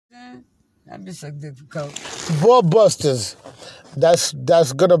That'd be so difficult. Ball Busters. That's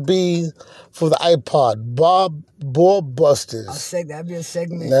gonna be for the iPod. Ball Busters. That'd be a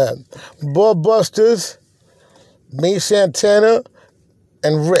segment. Yeah. Ball Busters, me, Santana,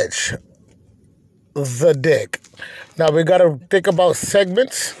 and Rich. The Dick. Now we gotta think about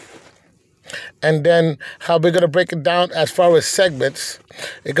segments. And then how we're going to break it down as far as segments.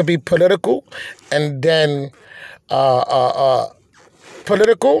 It could be political and then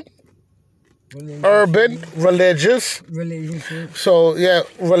political, urban, religious. Relationships. So, yeah,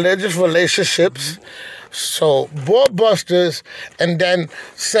 religious relationships. So, Ball Busters and then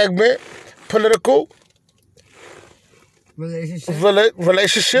segment, political, relationships.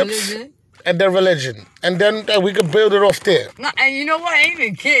 Religion. And then religion. And then we could build it off there. No, and you know what?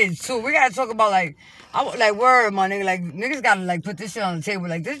 Even kids, too. We got to talk about, like word, my nigga. Like, niggas got to, like, put this shit on the table.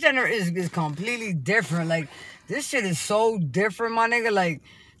 Like, this generation is completely different. Like, this shit is so different, my nigga. Like,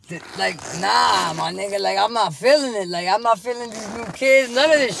 nah, my nigga. Like, I'm not feeling it. Like, I'm not feeling these new kids. None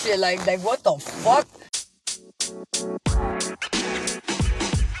of this shit. Like what the fuck?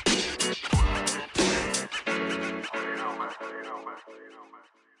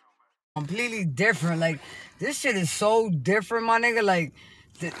 Completely different. Like, this shit is so different, my nigga. Like,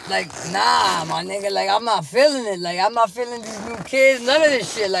 nah, my nigga. Like, I'm not feeling it. Like, I'm not feeling these new kids. None of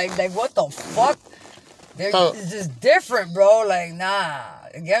this shit. Like what the fuck? It's just different, bro. Like, nah.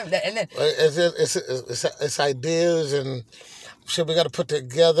 Again, and then it's ideas and shit we gotta put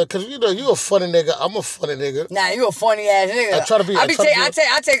together. Cause you know you a funny nigga. I'm a funny nigga. Nah, you a funny ass nigga. I try to be. I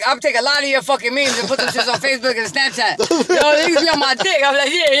take a lot of your fucking memes and put them shits on Facebook and Snapchat. Yo, niggas be on my dick. I'm like,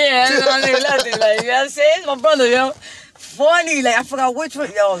 yeah. That's my nigga left it. Like, you know what I'm saying? It's my brother, yo. Funny, like I forgot which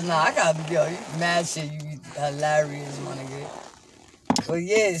one. Yo, nah, I gotta yo, you mad shit. You hilarious, my nigga. But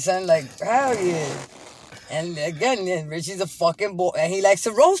yeah, son, like hell yeah. And again, Richie's a fucking boy, and he likes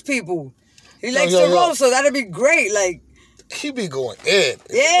to roast people. He likes to roast, so that'd be great. Like. He be going in.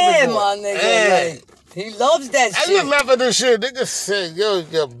 Yeah, my nigga. Like, he loves that shit. I remember this shit. Niggas said, yo,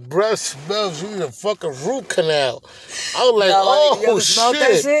 your breath smells. You need a fucking root canal. I was like, you ever smelled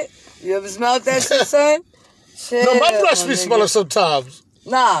that shit? You ever smelled that shit, son? Shit, no, my breath be smelling sometimes.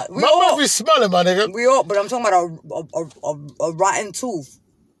 Nah, my breath be smelling, my nigga. We all, but I'm talking about a rotten tooth.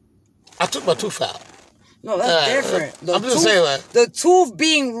 I took my tooth out. No, that's different. I'm just saying that. The tooth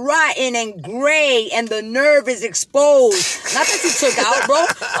being rotten and gray and the nerve is exposed. Not that you took out, bro.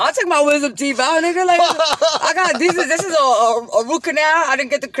 I took my wisdom teeth out, nigga. Like, I got this is a root canal. I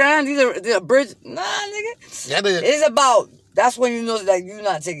didn't get the crown. These are a bridge. Nah, nigga. Yeah, nigga. It's about, that's when you know, like, you're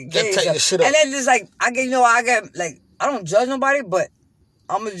not taking care of yourself. Shit up. And then it's like, I get, like, I don't judge nobody, but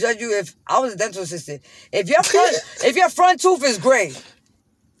I'm going to judge you if I was a dental assistant. If your front tooth is gray,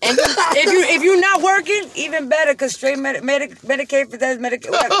 and if you're not working, even better, because straight Medicaid for that,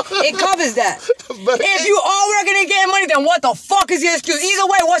 it covers that. If you are working and getting money, then what the fuck is your excuse? Either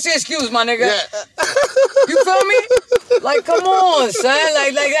way, what's your excuse, my nigga? Yeah. You feel me? Like, come on, son.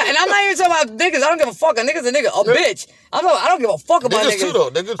 Like that. And I'm not even talking about niggas. I don't give a fuck. A nigga's a nigga. A bitch. I don't give a fuck about niggas. Niggas too, though.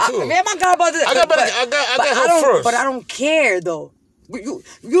 Niggas too. Man, my God about this. I got help first. But I don't care, though. You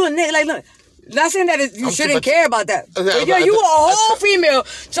a nigga, like, look. Not saying that you shouldn't care about that. But yo, you a whole female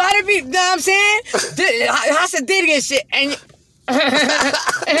trying to be, you know what I'm saying? Hassa Diddy and shit. And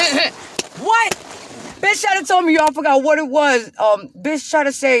what? Bitch tried to tell me, I forgot what it was. Bitch tried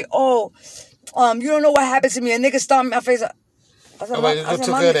to say, you don't know what happened to me. A nigga stomped my face. I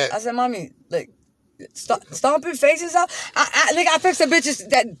said, mommy, like, stomping faces out? I fixed the bitch's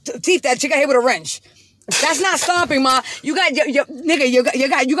teeth that chick I hit with a wrench. That's not stomping, ma. You got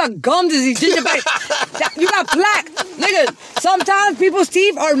you got gum disease. You got plaque, nigga. Sometimes people's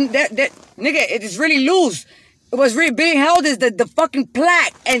teeth are nigga. It is really loose. What's really being held is the fucking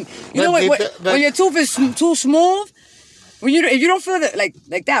plaque, and you know when your tooth is too smooth, if you don't feel that like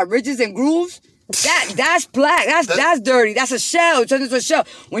that ridges and grooves. That's plaque. That's dirty. That's a shell. It turns into a shell.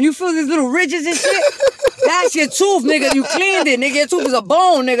 When you feel these little ridges and shit, that's your tooth, nigga. You cleaned it, nigga. Your tooth is a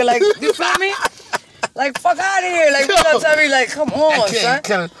bone, nigga. Like, you feel me? Like, fuck out of here. Like, you know what I'm saying? Like, come on,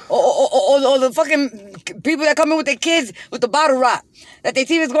 son. Or the fucking people that come in with their kids with the bottle rot. That their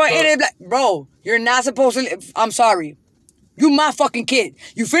teeth is going in and like, bro, you're not supposed to I'm sorry. You my fucking kid.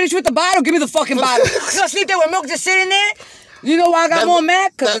 You finished with the bottle? Give me the fucking bottle. You gonna sleep there with milk just sitting there? You know why I got more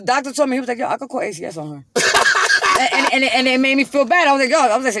mad? Because the doctor told me, he was like, yo, I could call ACS on her. and it made me feel bad. I was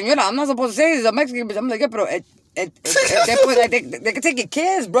like, señora, I'm not supposed to say this. I'm Mexican, but I'm like, yeah, pero they can take your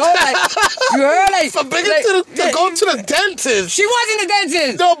kids, bro. Like, you heard? Like, so bring it to go to the dentist. She wasn't the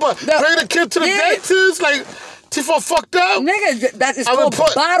dentist. No, but bring the kid to the dentist. Like, T4 fucked up? Nigga, that is called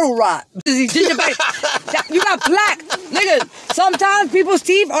bottle rot. You got plaque. Nigga, sometimes people's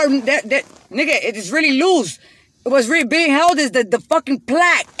teeth are, nigga, it is really loose. What's really being held is the fucking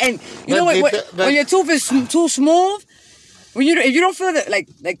plaque. And you know what, when your tooth is too smooth, if you don't feel that, like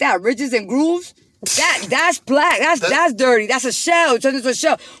that, ridges and grooves, that's plaque. That's dirty. That's a shell. It turns into a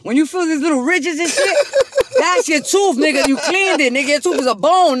shell. When you feel these little ridges and shit, that's your tooth, nigga. You cleaned it, nigga. Your tooth is a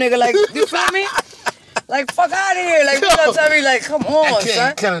bone, nigga. Like, you feel me? Like, fuck out of here. Like, you know, tell me, like, come on,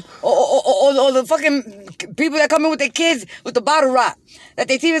 son. Or the fucking people that come in with their kids with the bottle rot. That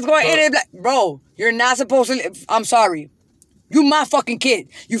their teeth is going in and like, bro, you're not supposed to I'm sorry. You my fucking kid.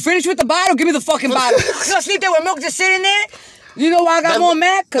 You finish with the bottle, give me the fucking bottle. You gonna sleep there with milk just sitting there? You know why I got more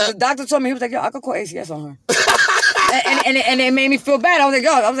mad? Because the doctor told me, he was like, yo, I could call ACS on her. and it made me feel bad. I was like,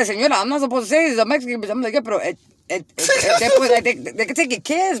 yo, señora, I'm not supposed to say this. I'm Mexican, but I'm like, yeah, pero at that point, like, they can take your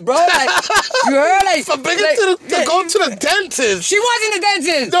kids, bro. Like, you heard? Like, so bring it to go to the dentist. She wasn't the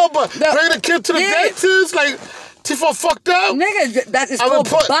dentist. No, but bring the kid to the dentist, like, T4 fucked up. Nigga, that is called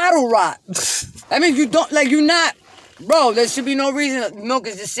bottle rot. I mean, you don't, like, you're not. Bro, there should be no reason milk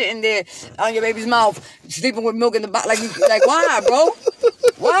is just sitting there on your baby's mouth, sleeping with milk in the bottle. Like, why, bro?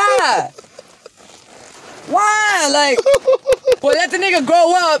 Why? Why? Like, well, let the nigga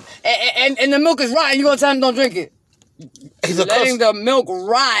grow up and the milk is rotten. You gonna tell him don't drink it? He's letting the milk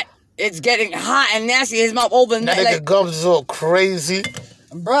rot. It's getting hot and nasty. His mouth open. That nigga gums is all crazy.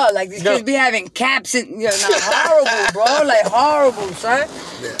 Bro, like, these kids be having caps and, you know, horrible, bro. Like, horrible, son.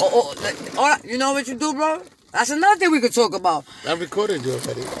 Yeah. You know what you do, bro? That's another thing we could talk about. I recorded you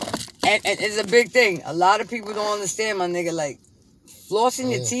already. And it's a big thing. A lot of people don't understand, my nigga. Like, flossing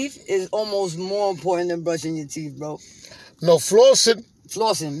your teeth is almost more important than brushing your teeth, bro. No, flossing.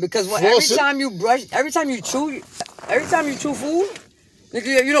 Flossing. Because every time you brush, every time you chew food,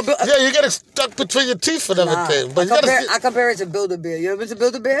 nigga, you know... Yeah, you get it stuck between your teeth and everything. But I compare it to Build-A-Bear. You ever been to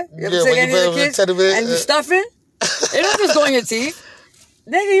Build-A-Bear? You ever take any of the kids and you stuffing? It don't just go in your teeth.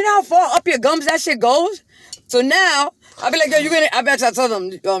 Nigga, you know how far up your gums that shit goes? So now, I be like, yo, I bet I told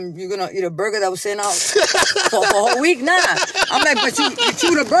them, you're gonna eat a burger that was sitting out for a whole week? Nah. I'm like, but you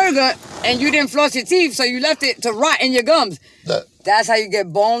chewed a burger and you didn't floss your teeth, so you left it to rot in your gums. That's how you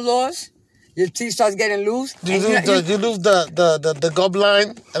get bone loss. Your teeth starts getting loose. You lose the gum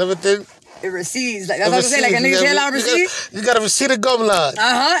line and everything. It recedes. Like, that's what I'm saying. Like a nigga's hairline recedes. You gotta recede the gum line.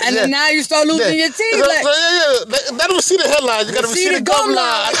 And then now you start losing your teeth. That'll recede the hairline. You gotta recede the gum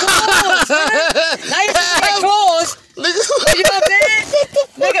line. Come on, son. Now you just like claws. You know what I'm saying?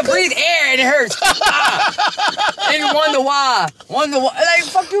 Nigga breathe air and it hurts. And you wonder why. Like,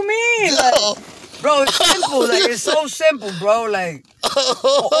 fuck you mean? Like, bro, it's simple. Like, it's so simple, bro. Like,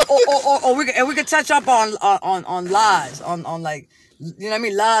 or we could touch up on lies, on like, you know what I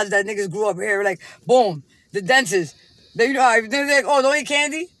mean? Lies that niggas grew up here. Like, boom, the dentist. They're like, oh, don't eat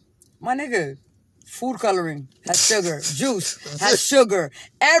candy? My nigga, food coloring has sugar. Juice has sugar.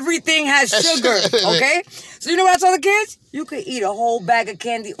 Everything has sugar, okay? So you know what I tell the kids? You could eat a whole bag of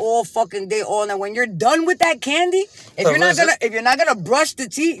candy all fucking day, all night. When you're done with that candy, if you're not gonna brush your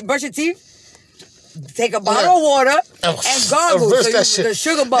teeth, take a bottle of water and gargle the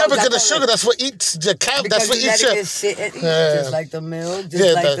sugar bubbles. Yeah, because the sugar, that's what eats the cap. That's what eats your... Just like the milk,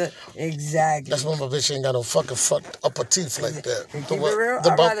 exactly. That's why my bitch ain't got no fucking fucked upper teeth like that. Keep it real,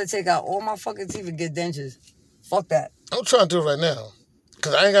 I'd rather take out all my fucking teeth and get dentures. Fuck that. I'm trying to do it right now.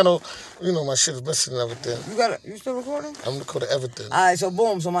 Because I ain't got no, you know, my shit is missing and everything. You still recording? I'm recording everything. All right, so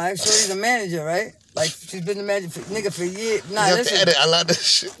boom. So my ex-shorty's the manager, right? Like, she's been the manager for years. Nah, you have to edit a lot of this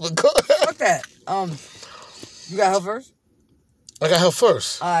shit. But go ahead. Fuck that. You got her first? I got her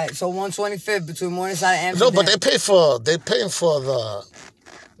first. All right, so 125th between Morningside and Amsterdam. No, but they paying for the...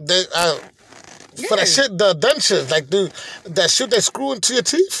 For that shit, the dentures. Like, dude, that shit they screw into your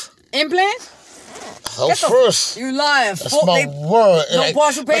teeth. Implants? Her first. You lying. That's my word. No like,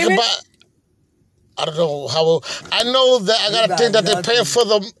 partial payment? I don't know how... I know that I got to think that they're paying for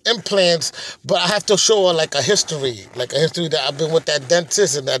the implants, but I have to show her, like, a history. Like, a history that I've been with that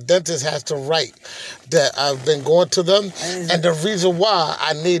dentist, and that dentist has to write that I've been going to them, and the reason why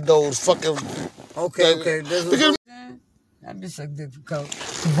I need those fucking... Okay. Because... That'd be so difficult.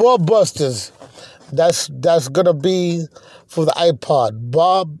 Ball Busters. That's going to be for the iPod.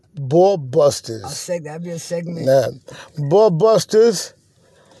 Ball Busters. That'd be a segment. Yeah. Ball Busters...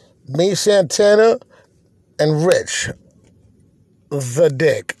 Me, Santana, and Rich, the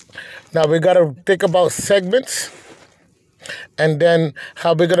Dick. Now, we got to think about segments, and then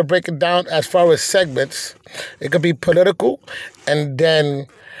how we're going to break it down as far as segments. It could be political, and then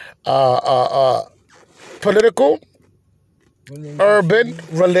political, urban,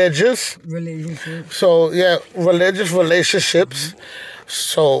 religious. Relationships. So, yeah, religious relationships.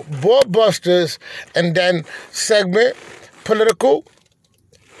 So, Board Busters, and then segment, political,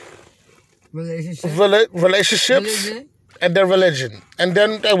 relationships, religion. And then religion. And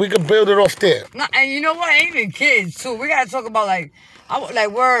then we could build it off there. No, and you know what? Even kids, too. We got to talk about, like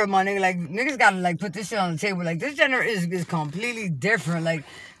word, my nigga. Like, niggas got to, like, put this shit on the table. Like, this generation is completely different. Like,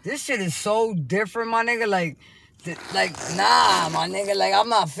 this shit is so different, my nigga. Like, nah, my nigga. Like, I'm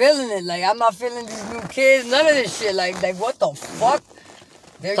not feeling it. Like, I'm not feeling these new kids. None of this shit. Like what the fuck?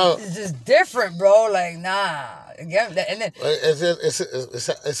 It's just different, bro. Like, nah. Again, and then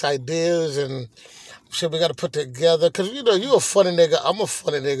it's ideas and shit we gotta put together. Cause you know you a funny nigga. I'm a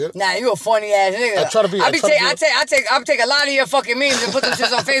funny nigga. Nah, you a funny ass nigga. I try to be. I take a lot of your fucking memes and put them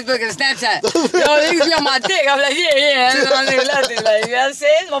shits on Facebook and Snapchat. Yo, niggas be on my dick. I'm like, yeah. That's my nigga left it. Like, you know what I'm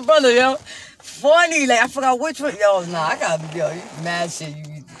saying? It's my brother, yo. Funny, like I forgot which one. Yo, nah, I got you mad shit. You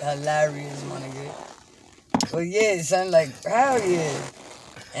be hilarious, my nigga. But yeah, son, like hell yeah.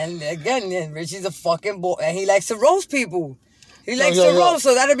 And again, Richie's a fucking boy, and he likes to roast people. He likes to roast,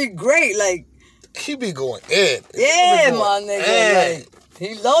 so that'd be great. Like, he be going in. Yeah, my nigga. Like,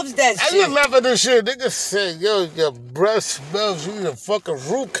 he loves that shit. I remember this shit. Niggas said, yo, your breath smells. You need a fucking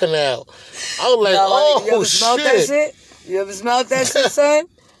root canal. I was like, you ever smelled that shit? You ever smelled that shit, son?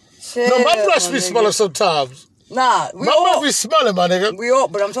 Shit, no, my breath be smelling sometimes. Nah, my breath be smelling, my nigga. We all,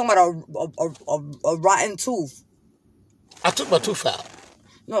 but I'm talking about a rotten tooth. I took my tooth out.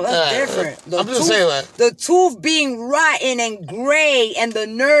 No, that's different. I'm just saying that. The tooth being rotten and gray and the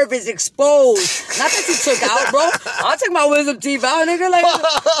nerve is exposed. Not that you took out, bro. I took my wisdom teeth out, nigga. Like,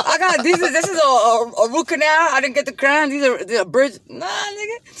 I got this is a root canal. I didn't get the crown. These are bridge. Nah,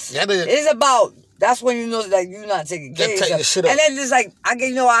 nigga. Yeah, nigga. It's about, that's when you know that you're not taking care of yourself. And then it's like, I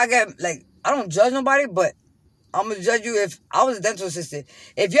don't judge nobody, but I'm gonna judge you if I was a dental assistant.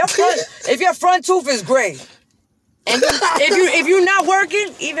 If your front tooth is gray, and if you're not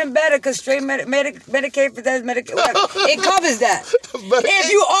working, even better, because straight Medicaid for that, it covers that.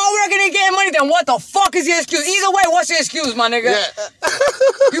 If you are working and getting money, then what the fuck is your excuse? Either way, what's your excuse, my nigga? Yeah.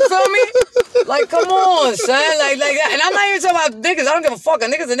 You feel me? Like, come on, son. Like that. And I'm not even talking about niggas. I don't give a fuck. A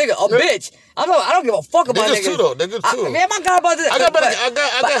nigga's a nigga. A bitch. I don't give a fuck about niggas. Niggas too, though. Niggas too. Man, my God about this. I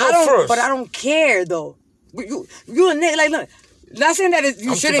got her first. But I don't care, though. You a nigga, like, look. Not saying that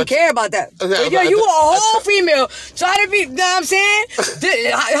you shouldn't care about that. But yo, you a whole female trying to be, you know what I'm saying?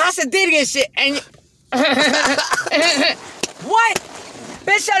 Hasidic and shit. And what?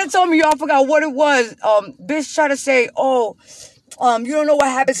 Bitch tried to tell me, I forgot what it was. Bitch tried to say, you don't know what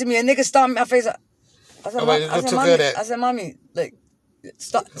happened to me. A nigga stomped my face. I said, mommy, like,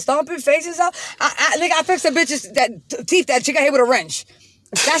 stomping faces out? Nigga, I fixed the bitch's teeth that she got hit with a wrench.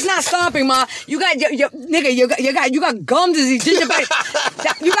 That's not stomping, ma. You got you got gum disease,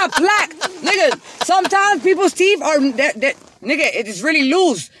 gingivitis. You got plaque, nigga. Sometimes people's teeth are nigga. It is really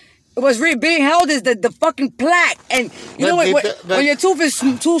loose. What's really being held is the fucking plaque, and you know when your tooth is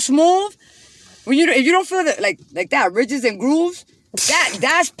too smooth, if you don't feel that like that ridges and grooves.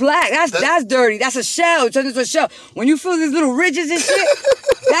 That's plaque. That's dirty. That's a shell. It turns into a shell. When you feel these little ridges and shit,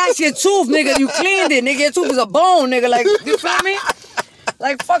 that's your tooth, nigga. You cleaned it, nigga. Your tooth is a bone, nigga. Like, you feel me?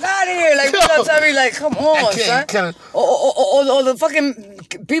 Like, fuck out of here. Like, you know what I'm saying? Like, come on, son. Or the fucking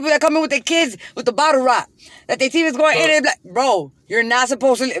people that come in with their kids with the bottle rot. That their teeth is going in and like, bro, you're not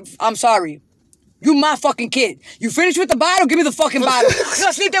supposed to I'm sorry. You my fucking kid. You finished with the bottle? Give me the fucking bottle. You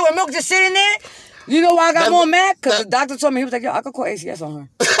gonna sleep there with milk just sitting there? You know why I got more mad? Because the doctor told me, he was like, yo, I could call ACS on her.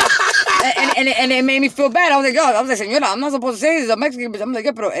 and it made me feel bad. I was like, yo, I'm not supposed to say this. A Mexican bitch. I'm like,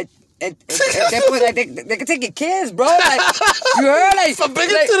 yo, pero at that point, like, they can take your kids, bro. Like, you heard? Like, so bring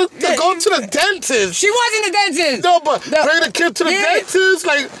it to go to the dentist. She wasn't the dentist. No, but bring the kid to the dentist,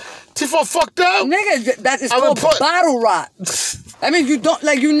 like, teeth all fucked up. Nigga, that is called bottle rot. I mean, you don't,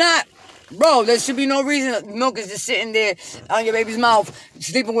 like, you're not, bro, there should be no reason milk is just sitting there on your baby's mouth,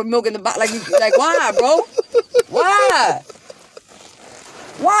 sleeping with milk in the bottle. Like, why, bro? Why?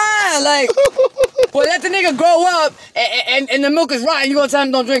 Why? Like, well, let the nigga grow up and the milk is rotten, you gonna tell him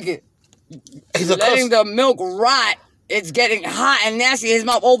don't drink it. Letting the milk rot, it's getting hot and nasty, his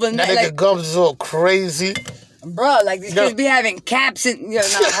mouth open. That nigga gums is all crazy. Bro, like, these kids be having caps and, you know,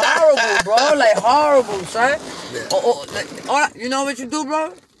 horrible, bro. Like, horrible, son. Yeah. You know what you do,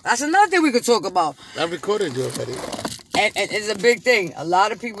 bro? That's another thing we could talk about. I recorded you already. And it's a big thing. A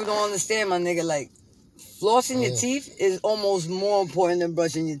lot of people don't understand, my nigga. Like, flossing your teeth is almost more important than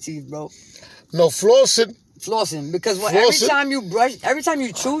brushing your teeth, bro. No, flossing. Because every time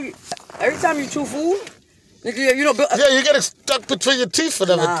you chew food, You know, yeah, you get it stuck between your teeth and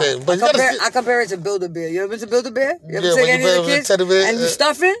everything. But I compare it to Build-A-Bear. You ever been to Build-A-Bear? You ever take any of the kids and you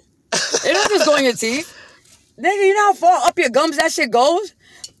stuffing? It don't just go in your teeth. Nigga, you know how far up your gums that shit goes?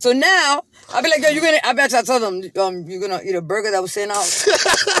 So now, I be like, yo, I bet I told them, you're gonna eat a burger that was sitting out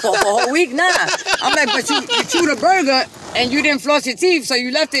for a whole week? Nah. I'm like, but you chewed a burger and you didn't floss your teeth, so you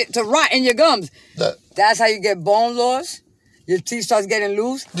left it to rot in your gums. That's how you get bone loss. Your teeth starts getting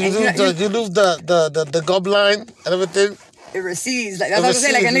loose. You lose the gum line and everything. It recedes. Like, that's what I'm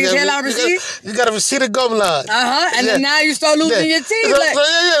saying. Like a nigga's hairline recedes. You got to recede the gum line. And then now you start losing your teeth.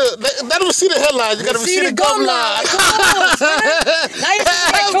 That recede the hairline. You got to recede the gum line. Now you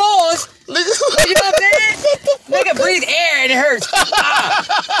feel like claws. You know what I'm saying? Nigga breathe air and it hurts.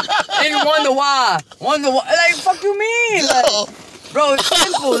 And you wonder why. Like, fuck you mean? Like, bro, it's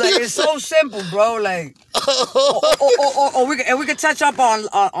simple. Like, it's so simple, bro. Like, we could touch up on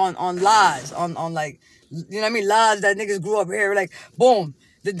lies, on like, you know what I mean? Lies that niggas grew up here. Like, boom,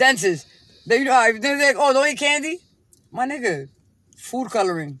 the dentist. They're like, oh, don't eat candy? My nigga, food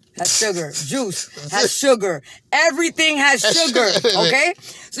coloring has sugar. Juice has sugar. Everything has sugar, okay?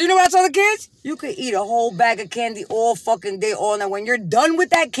 So you know what I tell the kids? You could eat a whole bag of candy all fucking day, all night. When you're done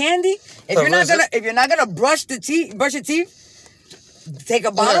with that candy, if you're not gonna brush your teeth, take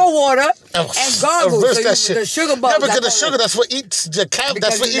a bottle of water and gargle the sugar bubbles. Yeah, because the sugar, that's what eats the cap.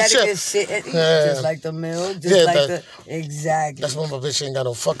 That's what eats your... Just like the milk, exactly. That's why my bitch ain't got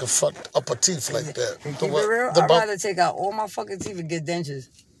no fucking fucked upper teeth like that. Keep it real, I'd rather take out all my fucking teeth and get dentures.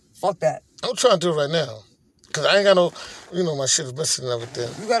 Fuck that. I'm trying to do it right now. Because I ain't got no... You know, my shit is missing and everything.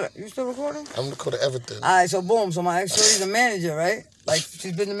 You still recording? I'm recording everything. All right, so boom. So my ex-shorty's a manager, right? Like,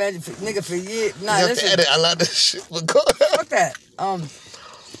 she's been the manager for years. Nah, you have to edit. I like this shit. But go ahead. Fuck that.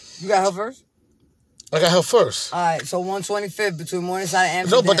 You got her first? I got her first. All right, so 125th between Morningside and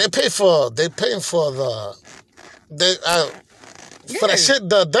Amsterdam. No, but they paying for that shit,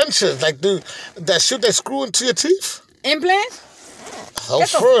 the dentures, like that shit they screw into your teeth. Implants? Her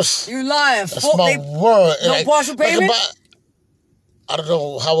first. You lying? That's my word. No partial payment? I don't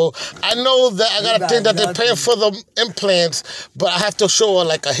know how. I know that I gotta think that they're paying for the implants, but I have to show her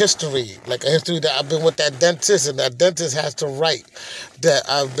like a history that I've been with that dentist, and that dentist has to write that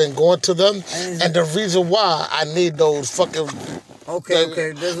I've been going to them, and the reason why I need those fucking.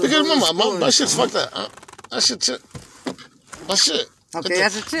 Okay. Because remember, my shit's fucked up. My shit. Okay,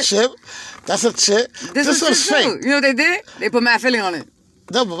 that's a chip. Chip. That's a chip. This one's fake. You know what they did? They put matte filling on it.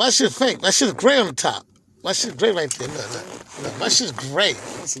 No, but my shit's fake. My shit's gray on the top. My shit's gray right there. Look. My shit's gray.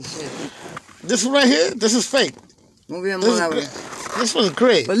 This one right here, this is fake. This one's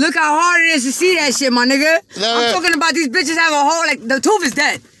gray. But look how hard it is to see that shit, my nigga. I'm talking about these bitches have a whole, like, the tooth is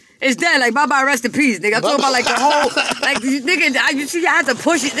dead. It's dead, like, bye-bye, rest in peace, nigga. I'm talking about, like, the whole, like, nigga, you see, I had to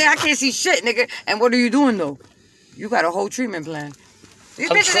push it, nigga. I can't see shit, nigga. And what are you doing, though? You got a whole treatment plan.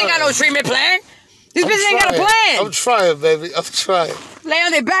 These bitches ain't got no treatment plan. These bitches ain't got a plan. I'm trying, baby. I'm trying. Lay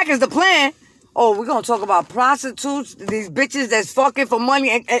on their back is the plan. Oh, we're going to talk about prostitutes, these bitches that's fucking for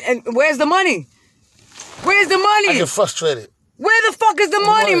money. And where's the money? Where's the money? I get frustrated. Where the fuck is the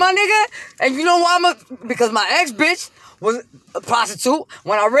money, my nigga? And you know why? Because my ex-bitch was a prostitute.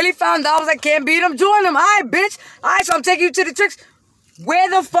 When I really found out, I was like, can't beat them, join them. All right, bitch. All right, so I'm taking you to the tricks. Where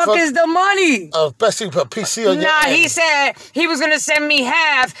the fuck is the money? Especially for PC on your end. He said he was going to send me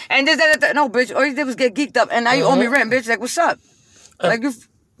half. And this, that. No, bitch. All you did was get geeked up. And now you owe me rent, bitch. Like, what's up? Like, you...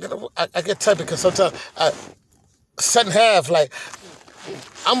 I get tight because sometimes I set in half, like,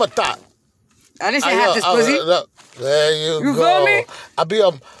 I'm a thought. I didn't say half this pussy. There you go. You feel me? I be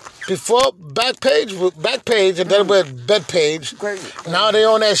before back page, and then with bed page. Now they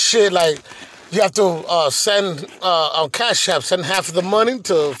on that shit, like, you have to send on Cash App, send half of the money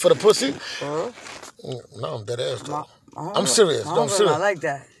for the pussy. No, I'm dead ass, though. I'm serious. I'm serious. I like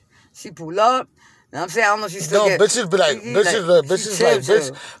that. She pull up. You know what I'm saying? I don't know if she's still bitches be like,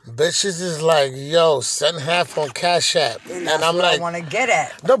 bitches is like, yo, send half on Cash App. And I'm like, I want to get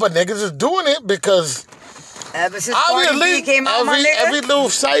at. No, but niggas is doing it because ever since Cardi B came out, my nigga. Every little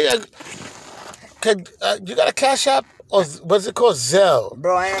site, you got a Cash App? Or what's it called? Zelle.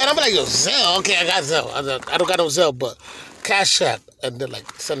 Bro, and I'm like, yo, Zelle? Okay, I got Zelle. I don't got no Zelle, but Cash App. And they're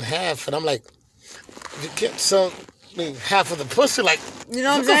like, send half. And I'm like, you can't send me half of the pussy, like, you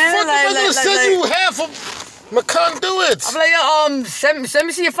know what I'm saying? I'm gonna send you half of my conduits. I'm like, yo, send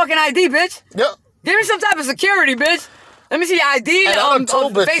me see your fucking ID, bitch. Yep. Give me some type of security, bitch. Let me see your ID.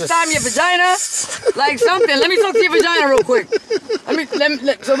 FaceTime your vagina, like something. Let me talk to your vagina real quick.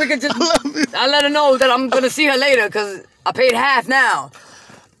 So we can just. I let her know that I'm gonna see her later because I paid half now.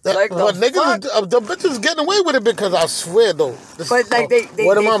 Like niggas, the bitches getting away with it because I swear though. But like they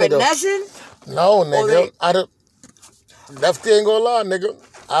finessing. No, nigga. I don't. Lefty ain't gonna lie, nigga.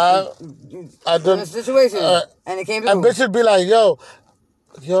 I done in a situation, and it came to. A bitch would be like, yo,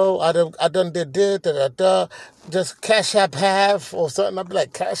 I done did this, just Cash App half or something. I'd be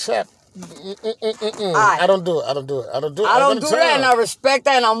like, Cash App. I don't do it. I don't do that, and I respect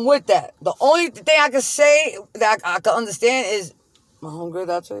that, and I'm with that. The only thing I can say that I can understand is my homegirl.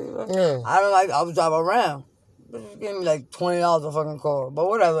 I'll tell you, right? Yeah. I was driving around. Give me like $20 a fucking car, but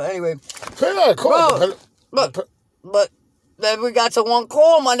whatever. Anyway, $20 car. But then we got to one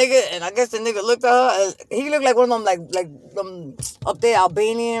call, my nigga, and I guess the nigga looked at her. And he looked like one of them, like them up there,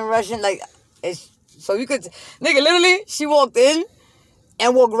 Albanian, Russian, like. So you could, nigga, literally, she walked in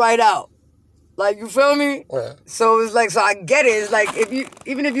and walked right out. Like, you feel me? Yeah. So it's like, so I get it. It's like,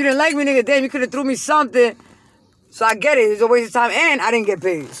 even if you didn't like me, nigga, damn, you could have threw me something. So I get it. It's a waste of time, and I didn't get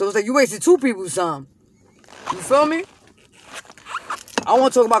paid. So it's like, you wasted two people's time. You feel me? I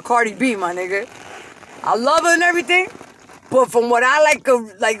want to talk about Cardi B, my nigga. I love her and everything, but from what I like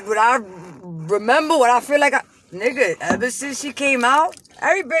what I remember, what I feel like, nigga, ever since she came out,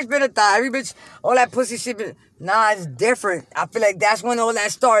 every bitch been a thigh. Every bitch, all that pussy shit been, nah, it's different. I feel like that's when all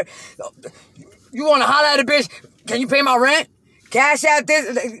that started. You want to holler at a bitch, can you pay my rent? Cash out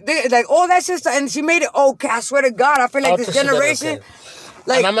this, like all that shit, and she made it okay. I swear to God, I feel like this generation,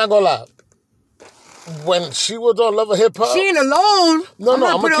 like, and I'm not gonna lie. When she was on Love of Hip Hop, she ain't alone. No,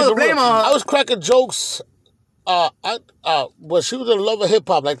 I'm gonna keep the blame on her. I was cracking jokes. When she was in Love of Hip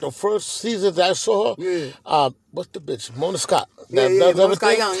Hop, like the first seasons I saw her. Yeah. What's the bitch? Mona Scott. Mona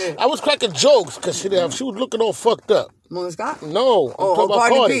Scott Young. Yeah. I was cracking jokes because she was looking all fucked up. Mona Scott? No, I'm talking about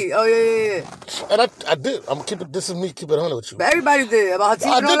Cardi B. Oh yeah. And I did. I'm keeping. This is me keeping it 100 with you. But everybody did about her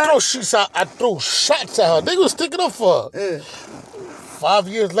teeth. I did throw shots out. I threw shots at her. They was sticking up for her. Yeah. 5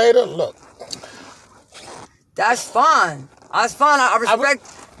 years later, look. That's fine. That's fine. I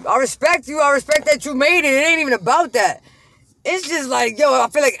respect you. I respect that you made it. It ain't even about that. It's just like, yo, I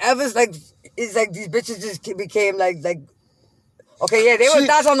feel like Evans, like, it's like these bitches just became like, okay, yeah, they were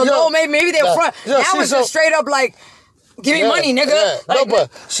thoughts on the low, maybe they were front. Now it's just straight up like, give me money, nigga. Yeah. Like, no, but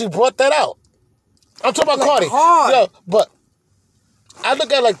she brought that out. I'm talking about Cardi. Hard. Yeah, but I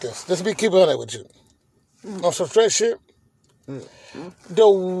look at it like this. Let's be keeping it with you. On some straight shit. The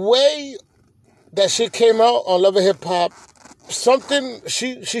way that shit came out on Love and Hip Hop, something,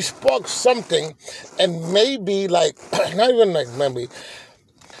 she sparked something, and maybe, like, not even like maybe,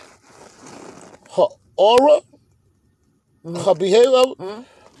 her aura, her behavior,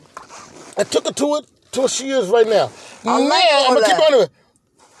 I took her to where she is right now. I'm going to keep on it.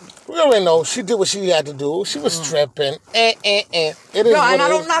 We already know she did what she had to do. She was stripping. It is and I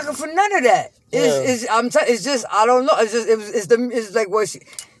don't knock her for none of that. It's just, I don't know. It's like what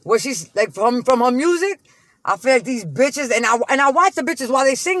she's like from her music. I feel like these bitches, and I watch the bitches while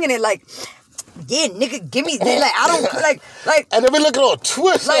they singing it, like, yeah, nigga, give me this. Like, I don't like. And they be looking all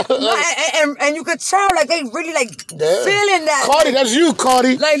twisted. Like, and you could tell, like, they really like feeling that. Cardi, that's you,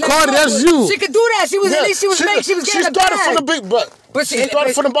 Cardi. Cardi, that's you. She could do that. She was at least she was getting the bag. She started from the big, but she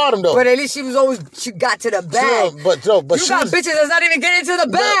started from the bottom though. But at least she got to the bag. Yeah, but you got bitches that's not even getting to the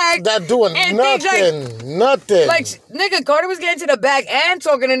bag. That doing nothing, nothing. Like, nigga, Cardi was getting to the bag and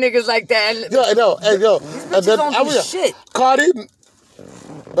talking to niggas like that. Yo, I know, these bitches don't do shit. Cardi,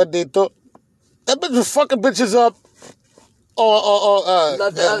 but they thought that bitch was fucking bitches up. That's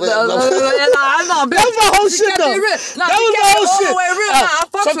my whole shit though. That was my whole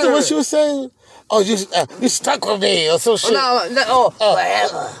shit. Something what she was saying. Oh, you stuck with me or some shit.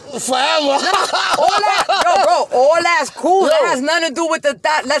 Forever. Forever. All that's cool. That has nothing to do with the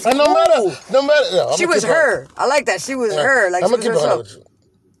thought. That's cool. No matter. She was her. I like that. She was her. Like, I'm gonna keep it with you.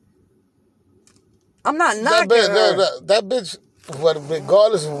 I'm not knocking her. That bitch,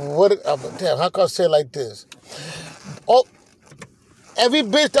 regardless of what, damn, how can I say it like this? Oh, every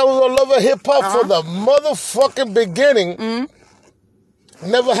bitch that was on Love and Hip Hop from the motherfucking beginning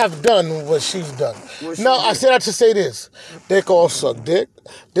never have done what she's done. I said that to say this. They can all suck dick.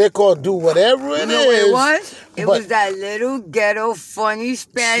 They can all do whatever it is. You know what it was? It was that little ghetto funny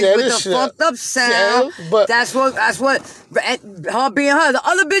Spanish with the fucked up sound. That's what her being her. The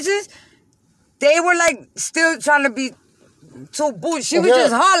other bitches, they were like still trying to be too bougie. She was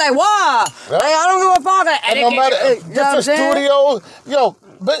just hard, like, wow. Yeah. Like, I don't give a fuck. And no matter different studios, yo.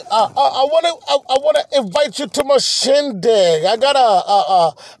 But I wanna invite you to my shindig. I got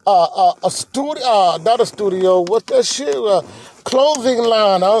a studio, not a studio. What's that shit? Clothing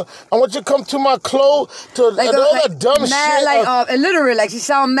line. I want you to come to my all that dumb mad, shit. Like illiterate, like she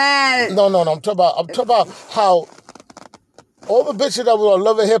sound mad. No. I'm talking about how all the bitches that were on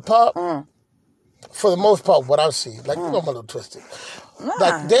Love and Hip Hop. For the most part, what I see, like, you know, I'm a little twisted. Nah.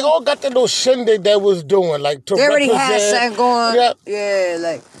 Like, they all got that little shindig they was doing, like, to They already represent. had something going. Yeah. Yeah,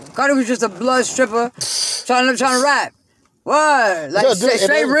 like, Cardi was just a blood stripper trying to rap. What? Like,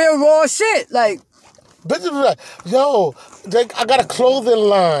 straight real raw shit. Like, bitches was like, yo, I got a clothing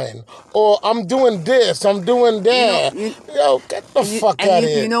line. Or I'm doing this, I'm doing that. Yo, get the fuck out of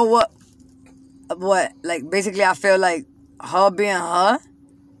here. You know what? What? Like, basically, I feel like her being her,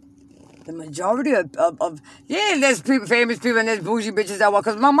 the majority of yeah, there's people, famous people, and there's bougie bitches that walk.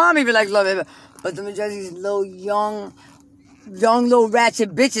 Because my mom even likes Love It, but the majority of these little young little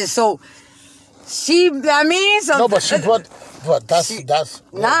ratchet bitches. So No, but she brought. But that's that's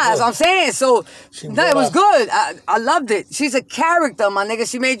what I'm saying. So it was good. I loved it. She's a character, my nigga.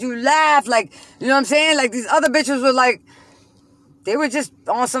 She made you laugh, like, you know what I'm saying? Like, these other bitches were like, they were just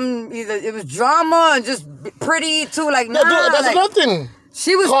on some, either it was drama and just pretty too. Like, nah, that's like, nothing.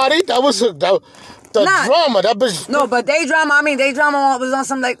 She was Cardi. That was the drama. That bitch. No, but they drama was on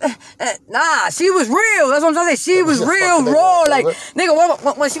some like, nah. She was real. That's what I'm trying to say. She was real, raw. Like,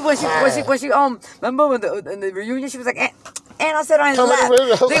 nigga, when she remember when in the reunion, she was like, and I said on his lap.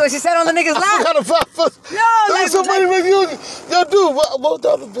 Nigga, she said on the nigga's lap. Yo, like somebody reunion. Yo, dude, what the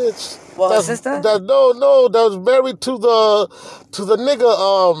other bitch? Well, her sister? No, that was married to the nigga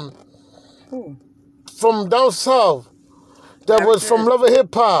from down south. That was from Love and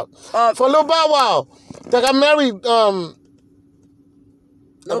Hip Hop. For Lil Bow Wow. That got married,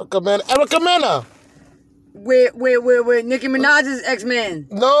 Erica Mena. With Nicki Minaj's ex-man.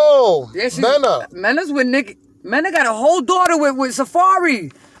 No, Mena. Mena's with Nicki. Mena got a whole daughter with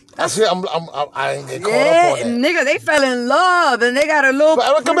Safari. That's it. I ain't get caught up on that. Nigga, they fell in love and they got a little.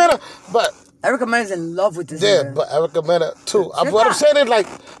 But Erica Mena's in love with this. Yeah, but Erica Mena too. What I'm saying is, like,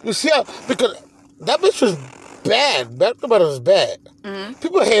 you see how, because that bitch was bad. Erica Mena was bad. Mm-hmm.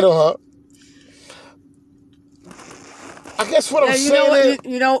 People hate on her. I guess what I'm saying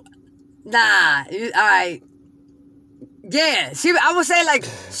is, nah. All right. Yeah, I would say like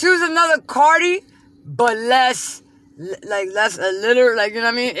she was another Cardi, but less a little, like, you know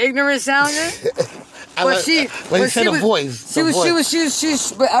what I mean, ignorant sounding. But she was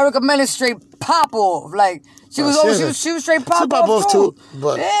Erica Mena straight pop off. Like, she was straight pop off too.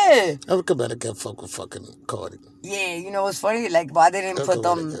 But yeah, Erica Mena can't fuck with fucking Cardi. Yeah, you know what's funny? Like, why they didn't put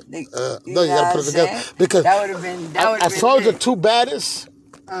them? No, you gotta put it together because that would have been. As far as the two baddest,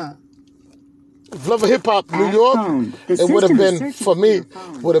 Love and Hip Hop, New York, it would have been, for me,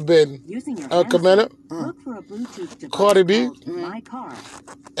 would have been Erica Mena, Cardi B,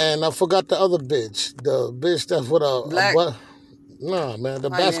 and I forgot the other bitch. The bitch that's with a Black. Nah, man, the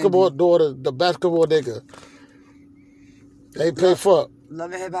basketball daughter, the basketball nigga. They pay for.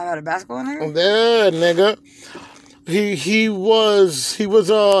 Love and Hip Hop had a basketball nigga? Yeah, nigga. He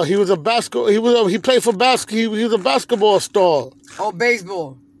played for basketball. He was a basketball star. Oh,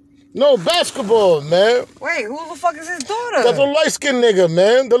 baseball. No, basketball, man. Wait, who the fuck is his daughter? That's a light-skinned nigga,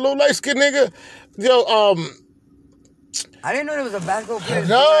 man. The little light-skinned nigga. Yo, I didn't know there was a basketball player.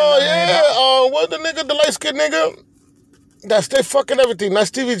 No, yeah. What the nigga, the light-skinned nigga? That's they fucking everything. That's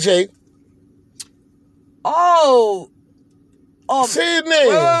Stevie J. Oh. See his name.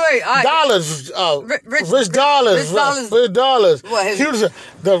 Wait. Dollars. Rich Dollars. Rich Dollars. What, he was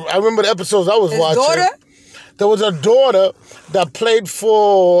I remember the episodes I was watching. Daughter? There was a daughter that played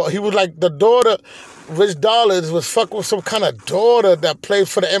for. He was like the daughter. Rich Dollars was fucking with some kind of daughter that played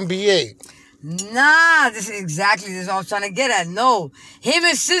for the NBA. Nah, this is what I'm trying to get at. No. Him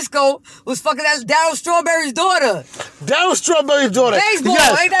and Cisco was fucking that Darryl Strawberry's daughter. Darryl Strawberry's daughter. Baseball.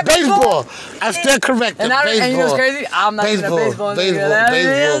 Yes, Ain't that baseball. I stand corrected. And you know what's crazy? I'm not even a baseball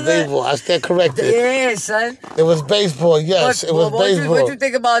nigga. Baseball. I stand corrected. Yeah, son. It was baseball, yes. It was baseball. What you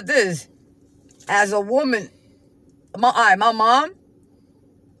think about this? As a woman, my mom,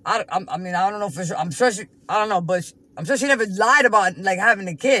 I don't know for sure. I'm sure I don't know, but I'm sure she never lied about, like, having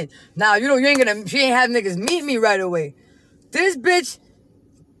a kid. Now, she ain't have niggas meet me right away. This bitch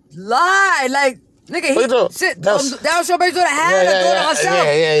lied. Like, nigga, Darryl Strawberry's daughter had a daughter herself.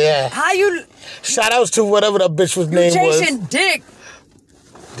 Yeah. How you... Shout outs to whatever that bitch was name was. You chasing dick.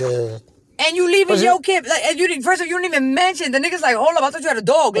 Yeah. And you leaving your kid, like, and you don't even mention. The nigga's like, hold up, I thought you had a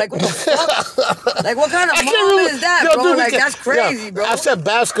dog. Like, what the fuck? Like, what kind of mom is that, bro? Dude, like, that's crazy, bro. I said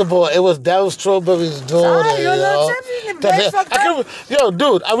basketball. It was Darryl Strawberry's daughter, Yo,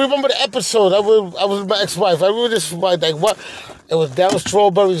 dude, I remember the episode. I was with my ex-wife. I remember this, like, what? It was Darryl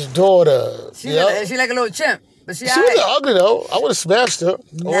Strawberry's daughter. She like a little chimp. But she wasn't ugly, though. I would have smashed her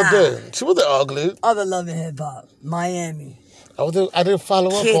all day. She wasn't ugly. Other Love and Hip Hop. Miami. I didn't follow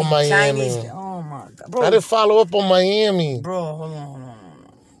up on Miami. Chinese. Oh my God, bro! I didn't follow up on Miami, bro. Hold on.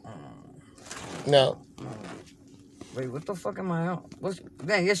 No. Wait, what the fuck am I on?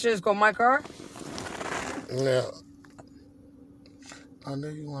 Dang, your shit is called My Car? Yeah. I know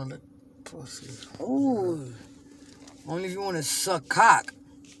you want to lick pussy. Ooh. Only if you want to suck cock.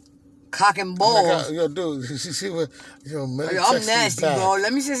 Cock and balls. Yo, dude, you see what... Yo, man, I'm nasty, bro.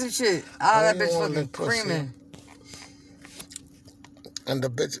 Let me see some shit. That bitch fucking creaming. And the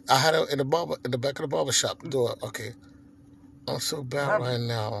bitch, I had her in the back of the barber shop door. Okay. I'm so bad right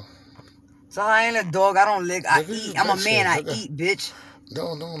now. So I ain't a dog. I don't lick. I eat. I'm a man. I eat, bitch.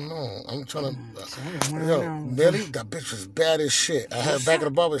 No. I'm trying to... Yo, Millie, that bitch was bad as shit. I had her back of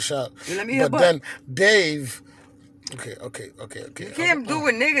the barber shop. But then Dave... Okay. You can't do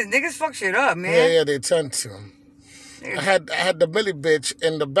with niggas. Niggas fuck shit up, man. Yeah, they tend to. I had the Millie bitch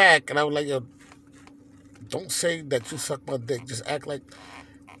in the back, and I was like, yo, don't say that you suck my dick. Just act like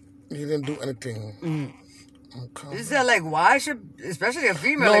you didn't do anything. Is that like why should, especially a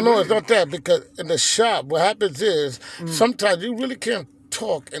female? No, it's not that. Because in the shop, what happens is sometimes you really can't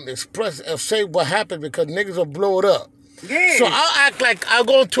talk and express and say what happened because niggas will blow it up. Yeah. So I'll act like I'll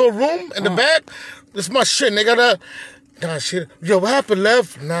go into a room in the back. This my shit, nigga. Nah, shit. Yo, what happened,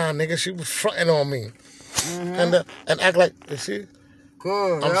 left? Nah, nigga, she was fronting on me. And act like, you see?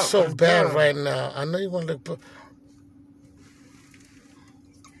 Good. I'm so bad right now. I know you want to look...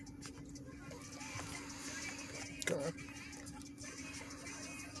 God.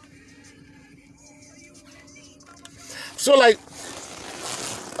 So, like,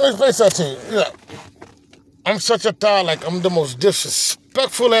 let's face something. Yeah, I'm such a thought, like, I'm the most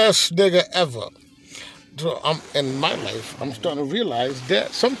disrespectful ass nigga ever. So in my life, I'm starting to realize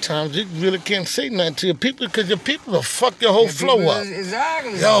that sometimes you really can't say nothing to your people because your people will fuck your whole flow up.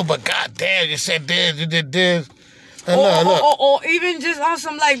 Exactly. Yo, but goddamn, you said this, you did this. Or even just on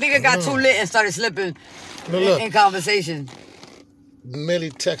some like nigga got too lit and started slipping in conversation. Millie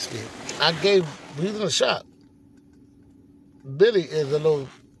texted me. He's in the shop. Billy is a little...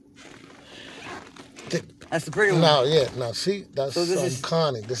 That's the pretty one. Now see, that's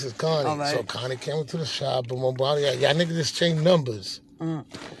Connie. This is Connie. Right. So Connie came into the shop, and my body, y'all niggas just changed numbers.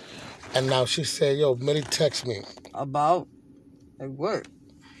 And now she said, yo, Millie text me. About? Like what?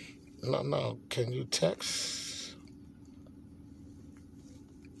 No, can you text?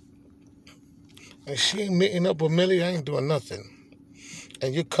 And she ain't meeting up with Millie, I ain't doing nothing.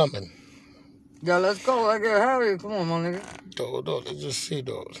 And you coming. Yo, let's go. I get Harry. Come on, my nigga. Let's just see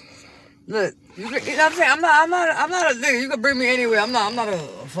those. Look, you know what I'm saying? I'm not a nigga. You can bring me anywhere. I'm not a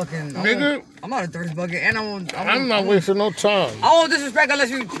fucking nigga. I'm not a thirst bucket, and I'm not wasting no time. I won't disrespect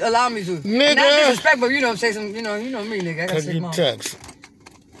unless you allow me to. Nigga. Not disrespect, but you know, say some, you know me, nigga. I got sick mouth. Text.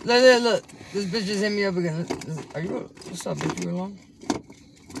 Look. This bitch just hit me up again. What's up, bitch? You alone?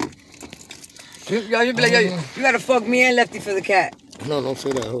 You be like, yo, you gotta fuck me and Lefty for the cat. No, don't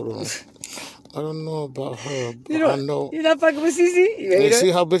say that. Hold on. I don't know about her, but I know... You not fucking with CC? You hate her?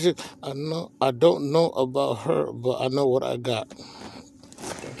 See how bitches... I don't know about her, but I know what I got.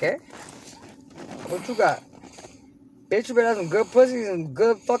 Okay. What you got? Bitch, you better have some good pussies and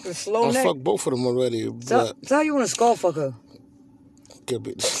good fucking slow neck. I fucked both of them already, but... Tell how you want to skull fuck her. Good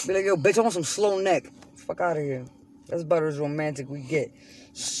bitch. Be like, yo, bitch, I want some slow neck. Fuck out of here. That's about as romantic we get.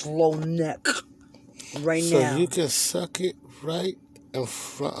 Slow neck. Right now. So you can suck it right in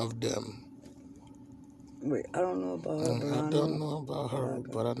front of them. Wait, I don't know about her. I don't know about her,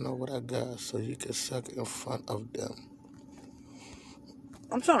 but I know what I got, so you can suck it in front of them.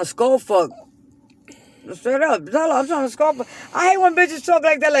 I'm trying to skull fuck. Straight up. I'm trying to skull fuck. I hate when bitches talk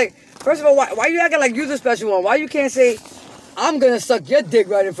like that. Like, first of all, why you acting like you the special one? Why you can't say, I'm gonna suck your dick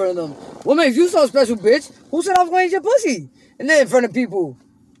right in front of them? What makes you so special, bitch? Who said I was gonna eat your pussy? And then in front of people.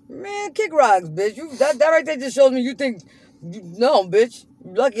 Man, kick rocks, bitch. That right there just shows me you think, no, bitch.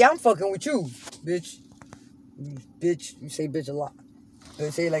 Lucky I'm fucking with you, bitch. Bitch, you say bitch a lot.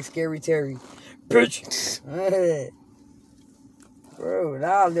 You say it like Scary Terry. Bitch. Bro,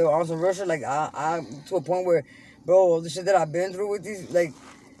 now I'm on some Russia, like, I'm to a point where, bro, the shit that I've been through with these, like,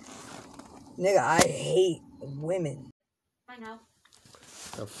 nigga, I hate women. I know.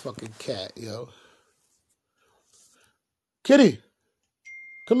 A fucking cat, yo. Kitty,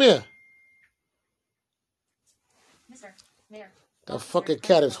 come here. Mister, Mayor. That fucking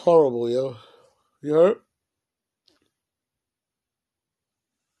cat is horrible, yo. You heard?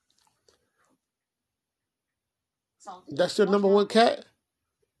 That's your number one cat?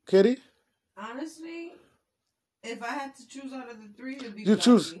 Kitty? Honestly, if I had to choose out of the three, it'd be You Blackie.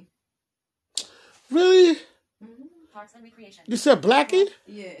 choose. Really? Parks and Recreation. You said Blackie?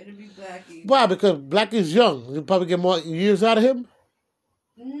 Yeah, it'd be Blackie. Why? Because Blackie's young. You probably get more years out of him?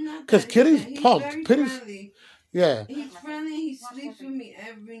 Because Kitty's pumped. He's Kitty's, friendly. yeah. He's friendly. He sleeps with me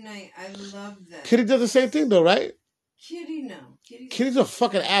every night. I love that. Kitty does the same thing though, right? Kitty, no. Kitty's a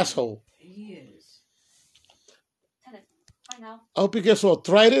fucking asshole. He is. Tenant. Fine now. I hope he gets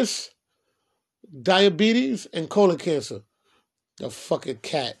arthritis, diabetes, and colon cancer. The fucking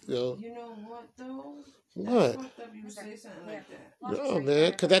cat, yo. You know what, though? What? Fucked up you say something like that. No,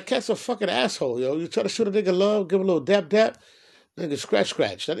 man, because that cat's a fucking asshole, yo. You try to shoot a nigga love, give him a little dap. Nigga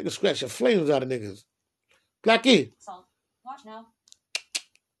scratch. That nigga scratch the flames out of niggas. Blackie. Salt. Watch now.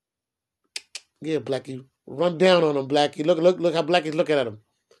 Yeah, Blackie. Run down on him, Blackie. Look how Blackie's looking at him.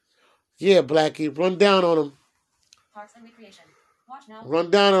 Yeah, Blackie. Run down on him. Parks and Recreation. Watch now. Run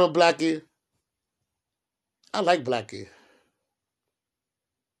down on him, Blackie. I like Blackie.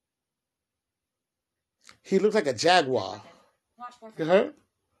 He looks like a jaguar. Watch for You heard?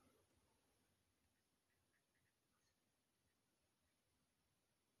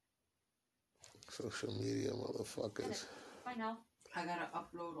 Social media, motherfuckers. Fine now. I gotta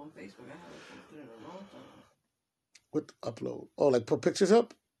upload on Facebook. I haven't posted in a long time. What upload? Oh, like put pictures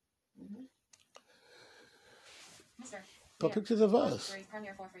up? Mister. Put Mayor. pictures of Watch us. series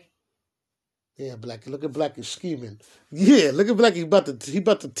premiere for free. Yeah, Blackie. Look at Blackie scheming. Yeah, look at Blackie. He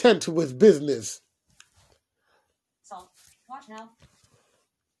about to tend to his business. Salt. Watch now.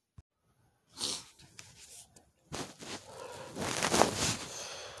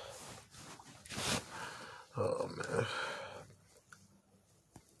 Oh man.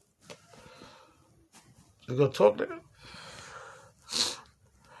 You gonna talk nigga?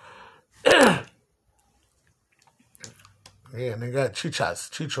 Yeah, they got chichos.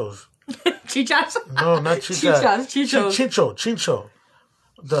 Chichas? No, not chichas. Chichos. Chincho.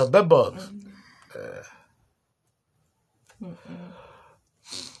 The bed bugs.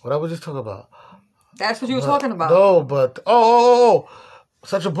 What I was just talking about? That's what you were talking about. No, but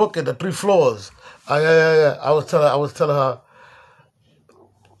such a book in the 3 floors. Yeah. I was telling her.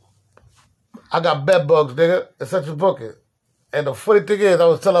 I got bed bugs, nigga. It's such a bucket. And the funny thing is, I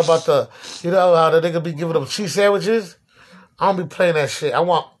was telling her about you know how the nigga be giving them cheese sandwiches? I don't be playing that shit. I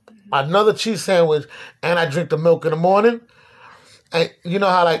want another cheese sandwich, and I drink the milk in the morning. And you know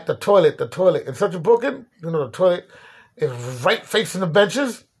how, like, the toilet, in such a booking, you know, the toilet is right facing the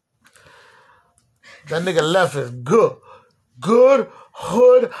benches? That nigga left is good. Good,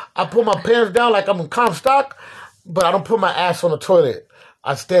 hood. I put my pants down like I'm in Comstock, but I don't put my ass on the toilet.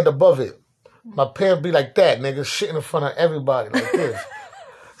 I stand above it. My pants be like that, nigga, shitting in front of everybody like this.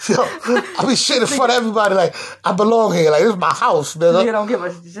 Yo, I be shitting in front of everybody like, I belong here. Like, this is my house, nigga. You don't give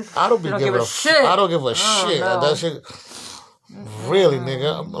a I don't give a shit. I don't give a shit. No. That shit, really,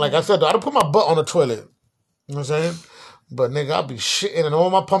 nigga. Like I said, I don't put my butt on the toilet. You know what I'm saying? But, nigga, I be shitting in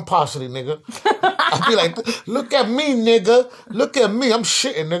all my pomposity, nigga. I be like, look at me, nigga. Look at me. I'm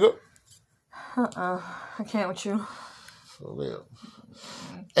shitting, nigga. I can't with you. For real.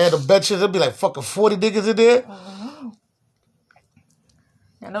 And the benches, there'll be like fucking 40 niggas in there.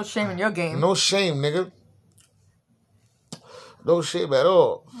 Yeah, no shame in your game. No shame, nigga. No shame at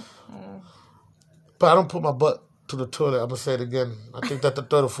all. But I don't put my butt to the toilet. I'm going to say it again. I think that's the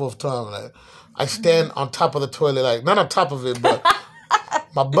 3rd or 4th time. Like, I stand on top of the toilet. Like, not on top of it, but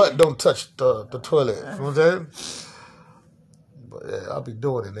my butt don't touch the toilet. You know what I'm saying? But yeah, I'll be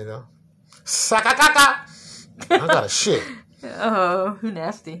doing it, nigga. Sakakaka! I got a shit. Oh, who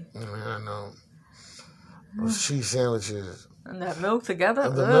nasty. I know. Those cheese sandwiches. And that milk together?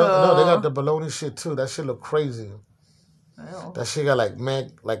 And the milk, no, they got the bologna shit too. That shit look crazy. Ew. That shit got like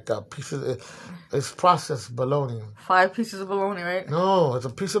pieces. It's processed bologna. 5 pieces of bologna, right? No, it's a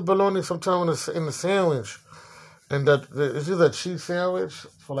piece of bologna sometimes in the sandwich. And it's either a cheese sandwich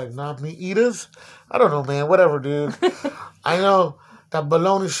for like non-meat eaters. I don't know, man. Whatever, dude. I know that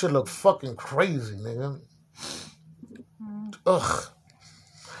bologna shit look fucking crazy, nigga. Ugh.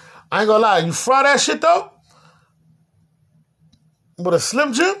 I ain't gonna lie. You fry that shit though? With a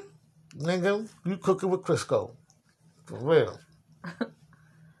Slim Jim? Nigga, you cook it with Crisco. For real.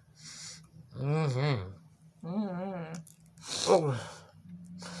 Oh.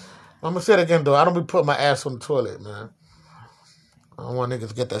 I'm gonna say it again though. I don't be putting my ass on the toilet, man. I don't want niggas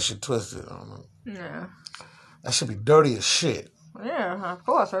to get that shit twisted. I don't know. Yeah. That should be dirty as shit. Yeah, of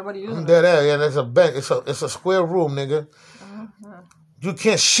course. Everybody uses I'm it. dead. Yeah, there's a bench. It's a square room, nigga. You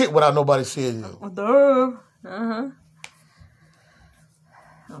can't shit without nobody seeing you. Duh.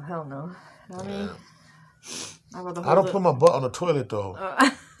 Oh, hell no. I mean, I don't put my butt on the toilet though.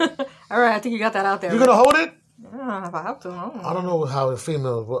 All right, I think you got that out there. You gonna hold it? Yeah, if I have to. I don't know how the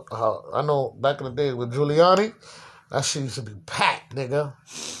females. I know back in the day with Giuliani, that shit used to be packed, nigga.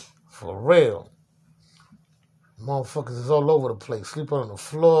 For real. Motherfuckers is all over the place, sleeping on the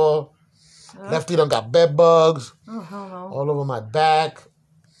floor. Lefty done got bed bugs. Oh, hell no. All over my back.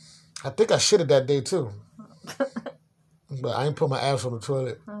 I think I shitted that day too. But I ain't put my ass on the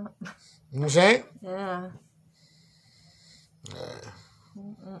toilet. You know what I'm saying? Yeah.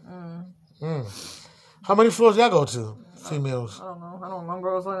 How many floors y'all go to, females? I don't know. I don't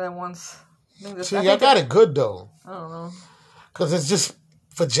remember. I was only there once. See, y'all got it good, though. I don't know. Because it's just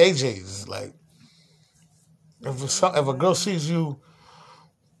for JJ's. Like, if a girl sees you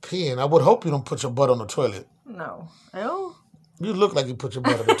peeing, I would hope you don't put your butt on the toilet. No. Ew. You look like you put your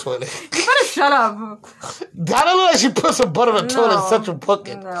butt on the toilet. You better shut up. Donna look like she put some butt on the toilet in Central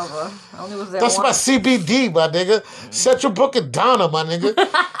Booking. Never. I only was there That's my once. CBD, my nigga. Central Booking Donna, my nigga.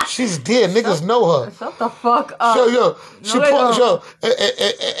 She's dear. Niggas know her. Shut the fuck up. She put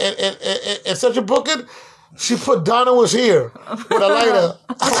in Central Booking, she put Donna was here with a lighter.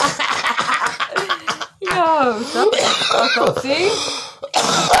 Yo, shut the fuck up. See?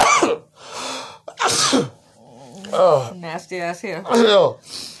 Nasty ass here. Yo,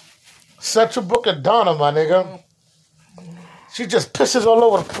 Central Booking Donna, my nigga. She just pisses all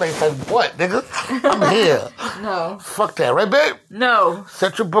over the place. Like, what, nigga? I'm here. No. Fuck that, right, babe? No.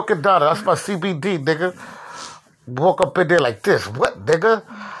 Central Booking Donna. That's my CBD, nigga. Walk up in there like this. What, nigga?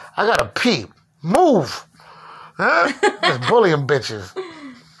 I gotta pee. Move. Huh? Just bullying bitches.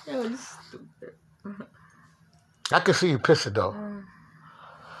 Yo, you stupid. I can see you pissing, though.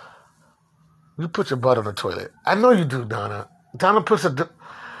 You put your butt on the toilet. I know you do, Donna. Donna puts a... You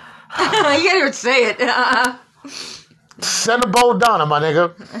can't even say it. Centerbowl Donna, my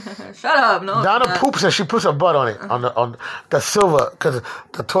nigga. Shut up. No. Donna poops and she puts her butt on it. On the silver. Because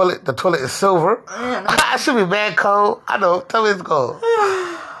the toilet is silver. Yeah, no. I should be mad cold. I know. Tell me it's cold.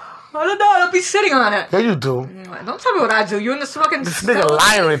 I don't know. Don't be sitting on it. Yeah, you do. Don't tell me what I do. You in this fucking... This nigga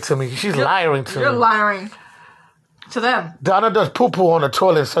lying to me. She's lying to me. You're lying. To them. Donna does poo-poo on the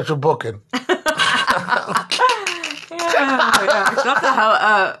toilet in Central Booking. Yeah. Shut the hell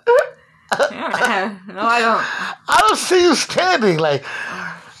up. Yeah. No, I don't. I don't see you standing like...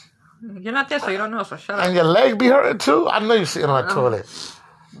 You're not there, so you don't know, so shut up. And your leg be hurting too? I know you sitting on the toilet.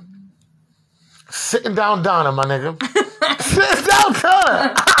 Sitting down Donna, my nigga. Sitting down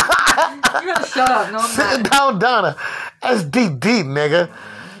Donna. You better shut up. No, I'm Sitting not. down Donna. SDD, nigga.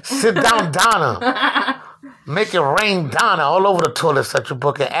 Sit down Donna. Make it rain Donna all over the toilet, Central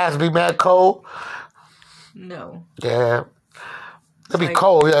Booking. Ass be mad cold. No. Yeah. It'll be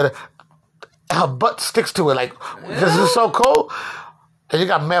cold. Yeah. Her butt sticks to it. Like, this is so cold. And you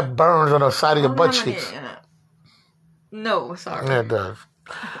got mad burns on the side of your butt cheeks. No, sorry. Yeah, it does.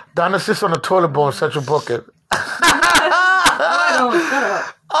 Donna sits on the toilet bowl in Central Booking. I don't. Shut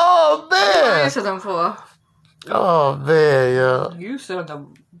up. Oh, What do I man. answer them for? Oh, man, yeah. You sit on the...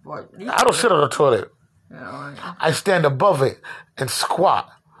 What? I don't sit on the toilet. Yeah, all right. I stand above it and squat.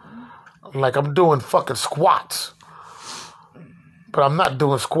 Like I'm doing fucking squats. But I'm not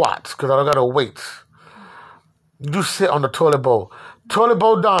doing squats because I don't got no weights. You sit on the toilet bowl. Toilet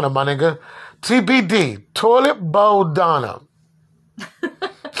bowl Donna, my nigga. TBD. Toilet bowl Donna.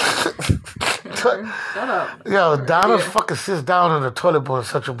 Shut up. Yo, Donna fucking sits down on the toilet bowl in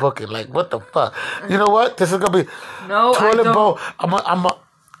Central Booking. Like, what the fuck? You know what? This is gonna be No, toilet I don't. bowl.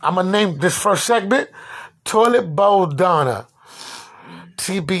 I'm gonna name this first segment Toilet Bowl Donna.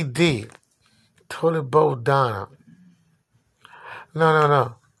 TBD. Toilet Bowl Donna.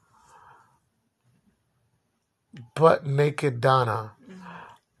 No. Butt naked Donna.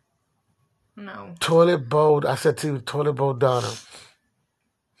 No. Toilet bowl. I said to you, toilet bowl Donna.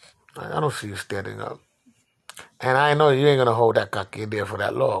 I don't see you standing up. And I know you ain't gonna hold that cocky in there for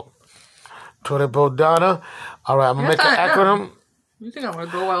that long. Toilet bowl Donna. All right, I'm gonna make an acronym. You think I'm gonna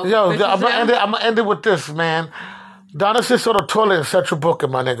go out? Yo, I'm gonna end it with this, man. Donna sits on the toilet in Central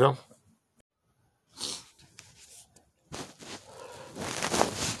Booking, my nigga.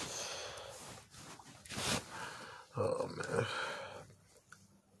 Oh man,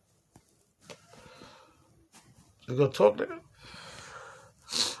 you gonna talk, nigga?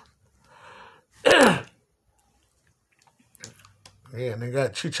 Yeah, they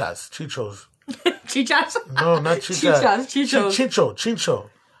got chichos. Chichas? No, not chichas. Chichos. Chincho.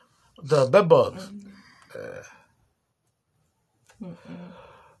 The bed bugs.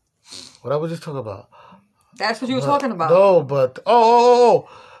 What I was just talking about? That's what you were talking about. No, but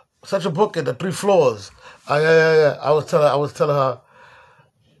such a book in the 3 floors. Yeah. I was telling her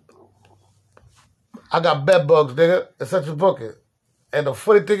I got bed bugs, nigga. It's such a book. And the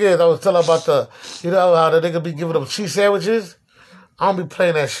funny thing is, I was telling her about you know how the nigga be giving them cheese sandwiches? I don't be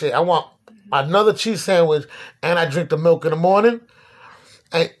playing that shit. I want another cheese sandwich and I drink the milk in the morning.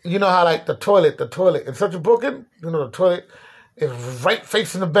 And you know how like the toilet in such a booking, you know the toilet is right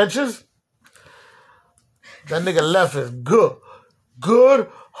facing the benches? That nigga left is good. Good,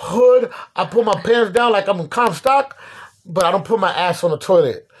 hood. I put my pants down like I'm in Comstock. But I don't put my ass on the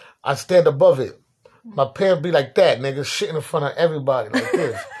toilet. I stand above it. My pants be like that, nigga, shitting in front of everybody like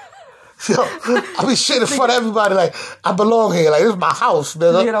this. Yo, I be shitting in front of everybody like I belong here. Like this is my house,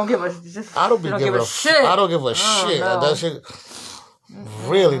 nigga. You don't give a I don't give a shit. I don't give a shit. No. Like, that shit.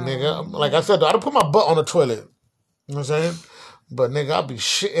 Really, nigga. Like I said, I don't put my butt on the toilet. You know what I'm saying? But nigga, I be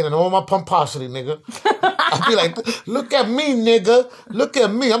shitting in all my pomposity, nigga. I be like, look at me, nigga. Look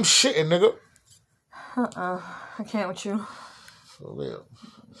at me. I'm shitting, nigga. I can't with you. For real.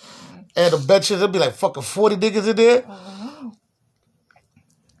 And the benches, there'll be like fucking 40 niggas in there.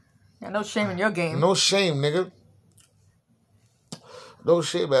 Yeah, no shame in your game. No shame, nigga. No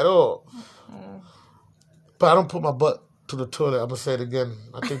shame at all. But I don't put my butt to the toilet. I'm gonna say it again.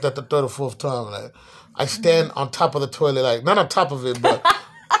 I think that's the third or fourth time. Like I stand on top of the toilet, like not on top of it, but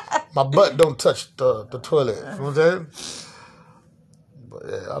my butt don't touch the toilet. You know what I'm saying? But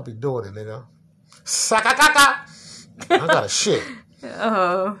yeah, I'll be doing it, nigga. Sakakaka. I got a shit.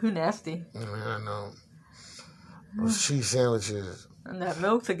 Oh, who nasty. I know. Those cheese sandwiches. And that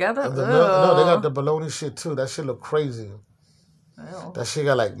milk together? And the milk, no, they got the bologna shit too. That shit look crazy. Ew. That shit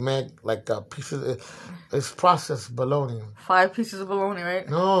got like pieces. It's processed bologna. 5 pieces of bologna, right?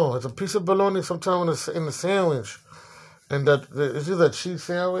 No, it's a piece of bologna sometimes in the sandwich. And it's either a cheese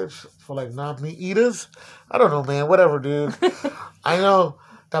sandwich for like non-meat eaters. I don't know, man. Whatever, dude. I know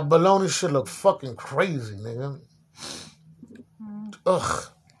that bologna shit look fucking crazy, nigga. Ugh.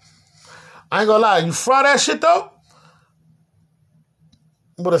 I ain't gonna lie. You fry that shit though?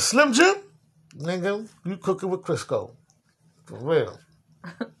 With a Slim Jim? Nigga, you cook it with Crisco. For real.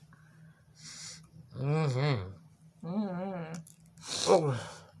 Oh.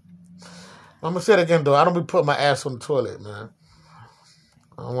 I'm gonna say it again though. I don't be putting my ass on the toilet, man.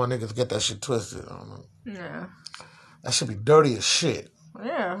 I don't want niggas to get that shit twisted. I don't know. Yeah. That should be dirty as shit.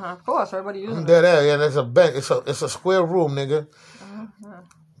 Yeah, of course. Everybody uses it. Yeah, there's a bench. It's a square room, nigga.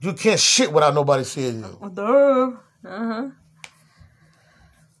 You can't shit without nobody seeing you. Duh.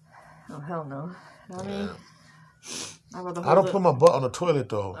 Oh, hell no. I mean, I don't put my butt on the toilet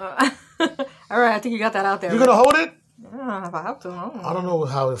though. All right, I think you got that out there. You gonna hold it? Yeah, if I have to. I don't know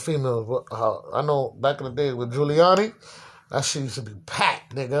how the females. I know back in the day with Giuliani, that shit used to be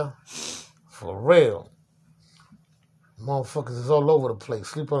packed, nigga. For real. Motherfuckers is all over the place,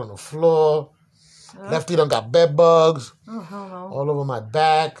 sleeping on the floor. Lefty done got bed bugs. Oh, hell no. All over my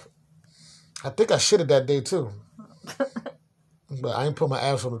back. I think I shitted that day too. But I ain't put my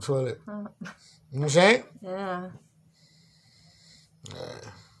ass on the toilet. You know what I'm saying? Yeah.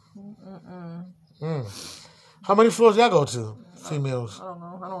 How many floors y'all go to, females? I don't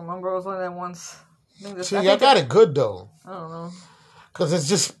know. I don't remember. I was only there once. See, y'all got it good though. I don't know. Because it's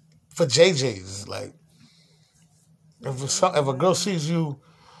just for JJ's. Like, if a girl sees you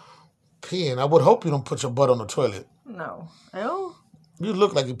peeing, I would hope you don't put your butt on the toilet. No. Ew? You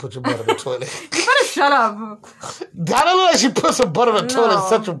look like you put your butt on the toilet. You better shut up. Donna look like she put some butt on the toilet in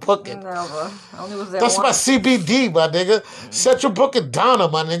Central Booking. Never. I only was there That's once. my CBD, my nigga. Central Booking Donna,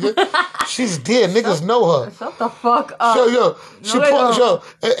 my nigga. She's dear. Niggas know her. Shut the fuck up. She put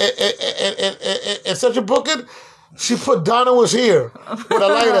in Central Booking, she put Donna was here with a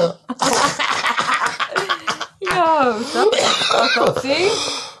lighter. Yo, shut the fuck up. See?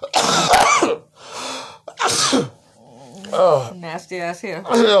 Nasty ass here.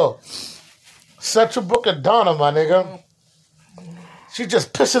 Yo, Central Booking Donna, my nigga. She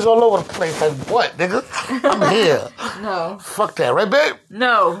just pisses all over the place. Like, what, nigga? I'm here. No. Fuck that, right, babe?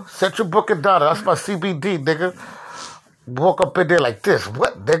 No. Central Booking Donna. That's my CBD, nigga. Walk up in there like this.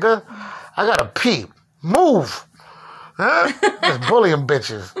 What, nigga? I gotta pee. Move. Huh? Just bullying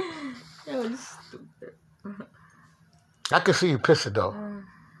bitches. Yo, you stupid. I can see you pissing, though.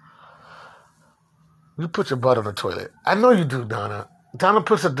 You put your butt on the toilet. I know you do, Donna. Donna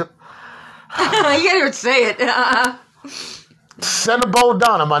puts a... You can't even say it. Centerbowl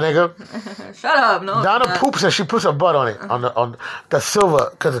Donna, my nigga. Shut up. No. Donna poops and she puts her butt on it. On the silver.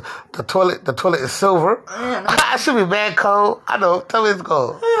 Because the toilet is silver. Yeah, no. I should be mad cold. I know. Tell me it's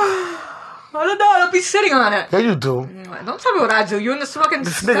cold. I don't know. Don't be sitting on it. Yeah, you do. Don't tell me what I do. You in this fucking...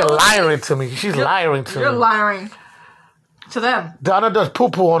 This nigga lying to me. She's lying to me. You're lying. To them. Donna does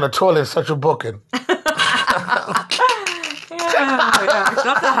poo-poo on the toilet in Central Booking. Yeah.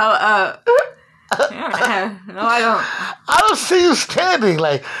 Shut the hell up. Yeah. No, I don't. I don't see you standing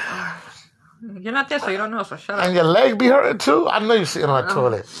like... You're not there, so you don't know, so shut up. And your leg be hurting too? I know you sitting on the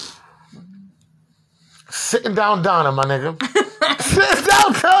toilet. Sitting down Donna, my nigga. Sitting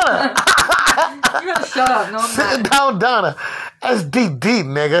down Donna. You gotta shut up. No, I'm Sitting not. down Donna. SDD,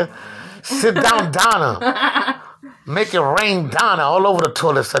 nigga. Sit down Donna. Make it rain Donna all over the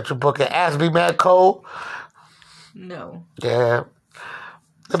toilet, Central Booking. Ass be mad cold. No. Yeah.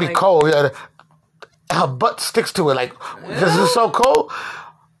 It'd be Like- cold. Yeah. Her butt sticks to it. Like, this is so cold.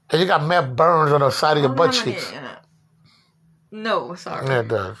 And you got mad burns on the side of your butt cheeks. No, sorry. Yeah, it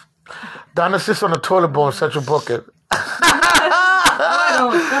does. Donna sits on the toilet bowl in Central Booking. I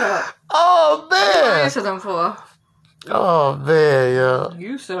don't. Shut up. Oh, What do I man. answer them for? Oh, man, yeah.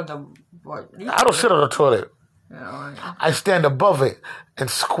 You sit on the. What? I don't sit on the toilet. Yeah, all right. I stand above it and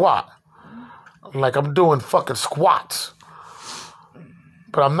squat. Like I'm doing fucking squats.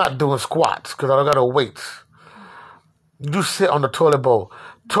 But I'm not doing squats because I don't got no weights. You sit on the toilet bowl.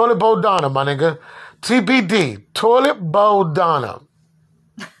 Toilet bowl Donna, my nigga. TBD. Toilet bowl Donna.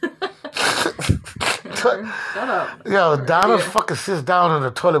 Shut up. Yo, Donna fucking sits down on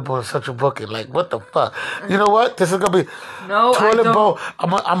the toilet bowl in Central Booking. Like, what the fuck? You know what? This is gonna be No, I toilet don't. bowl.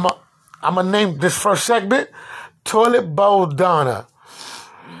 I'm gonna name this first segment Toilet Bowl Donna.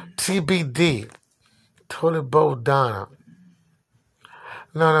 TBD. Toilet Bowl Donna.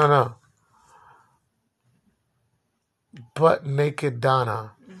 No. Butt naked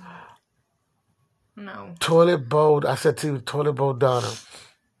Donna. No. Toilet bowl. I said to you, toilet bowl Donna.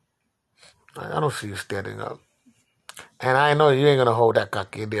 I don't see you standing up. And I know you ain't gonna hold that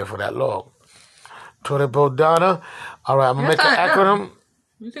cocky in there for that long. Toilet bowl Donna. All right, I'm gonna make an acronym.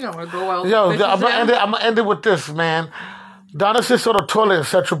 You think I'm gonna go out? Yo, I'm gonna end it with this, man. Donna sits on the toilet in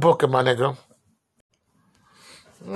Central Booking, my nigga.